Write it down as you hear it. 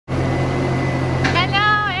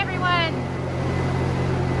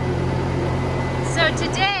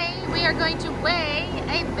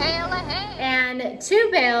bale of hay. And 2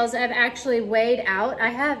 bales I've actually weighed out. I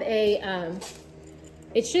have a,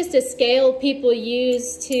 it's just a scale people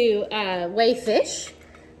use to weigh fish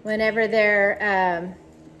whenever they're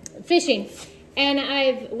fishing. And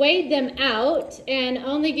I've weighed them out and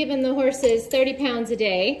only given the horses 30 pounds a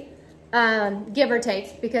day, give or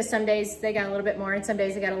take, because some days they got a little bit more and some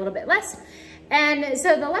days they got a little bit less. And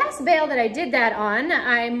so the last bale that I did that on,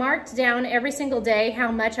 I marked down every single day how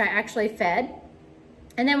much I actually fed.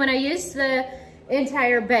 And then when I used the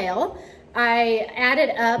entire bale, I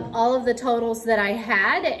added up all of the totals that I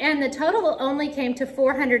had, and the total only came to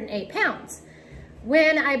 408 pounds.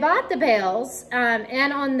 When I bought the bales,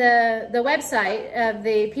 and on the website of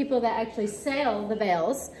the people that actually sell the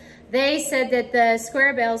bales, they said that the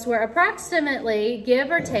square bales were approximately,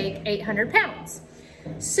 give or take, 800 pounds.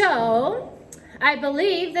 So I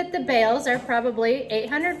believe that the bales are probably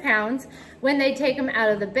 800 pounds when they take them out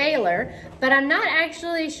of the baler, but I'm not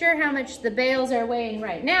actually sure how much the bales are weighing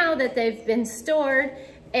right now that they've been stored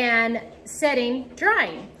and setting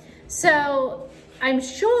drying. So I'm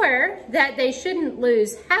sure that they shouldn't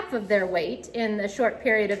lose half of their weight in the short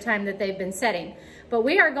period of time that they've been setting. But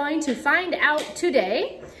we are going to find out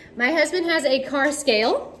today. My husband has a car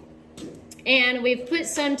scale, and we've put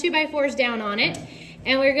some 2x4s down on it,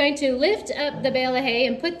 and we're going to lift up the bale of hay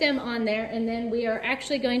and put them on there, and then we are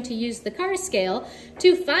actually going to use the car scale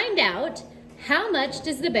to find out how much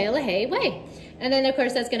does the bale of hay weigh. And then of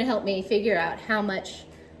course that's gonna help me figure out how much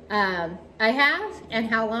I have and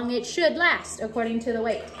how long it should last according to the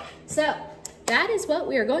weight. So that is what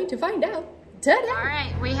we are going to find out today. All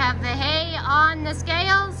right, we have the hay on the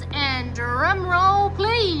scales, and drum roll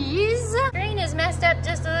please. The screen is messed up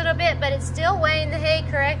just a little bit, but it's still weighing the hay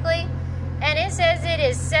correctly. And it says it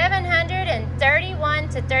is 731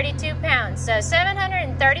 to 32 pounds. So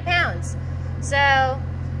 730 pounds. So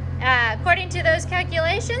according to those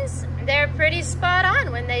calculations, they're pretty spot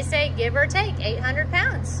on when they say give or take 800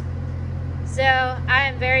 pounds. So I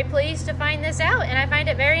am very pleased to find this out, and I find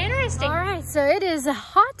it very interesting. All right, so it is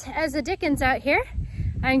hot as the dickens out here.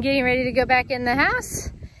 I'm getting ready to go back in the house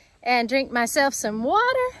and drink myself some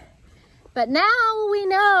water. But now we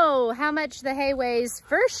know how much the hay weighs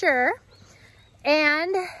for sure.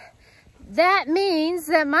 And that means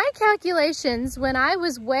that my calculations when I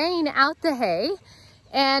was weighing out the hay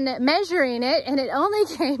and measuring it, and it only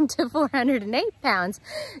came to 408 pounds.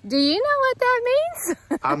 Do you know what that means?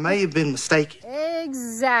 I may have been mistaken.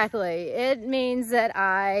 Exactly. It means that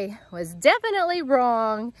I was definitely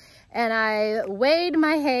wrong, and I weighed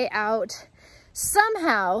my hay out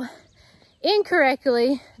somehow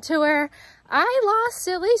incorrectly to where I lost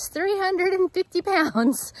at least 350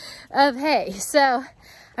 pounds of hay. So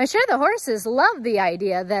I'm sure the horses love the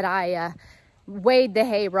idea that I weighed the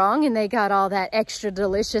hay wrong and they got all that extra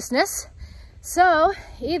deliciousness. So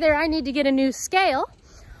either I need to get a new scale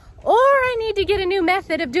or I need to get a new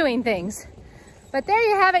method of doing things. But there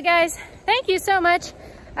you have it, guys. Thank you so much.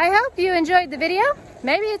 I hope you enjoyed the video.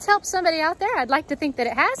 Maybe it's helped somebody out there. I'd like to think that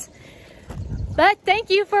it has. But thank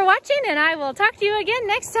you for watching, and I will talk to you again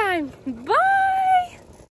next time. Bye!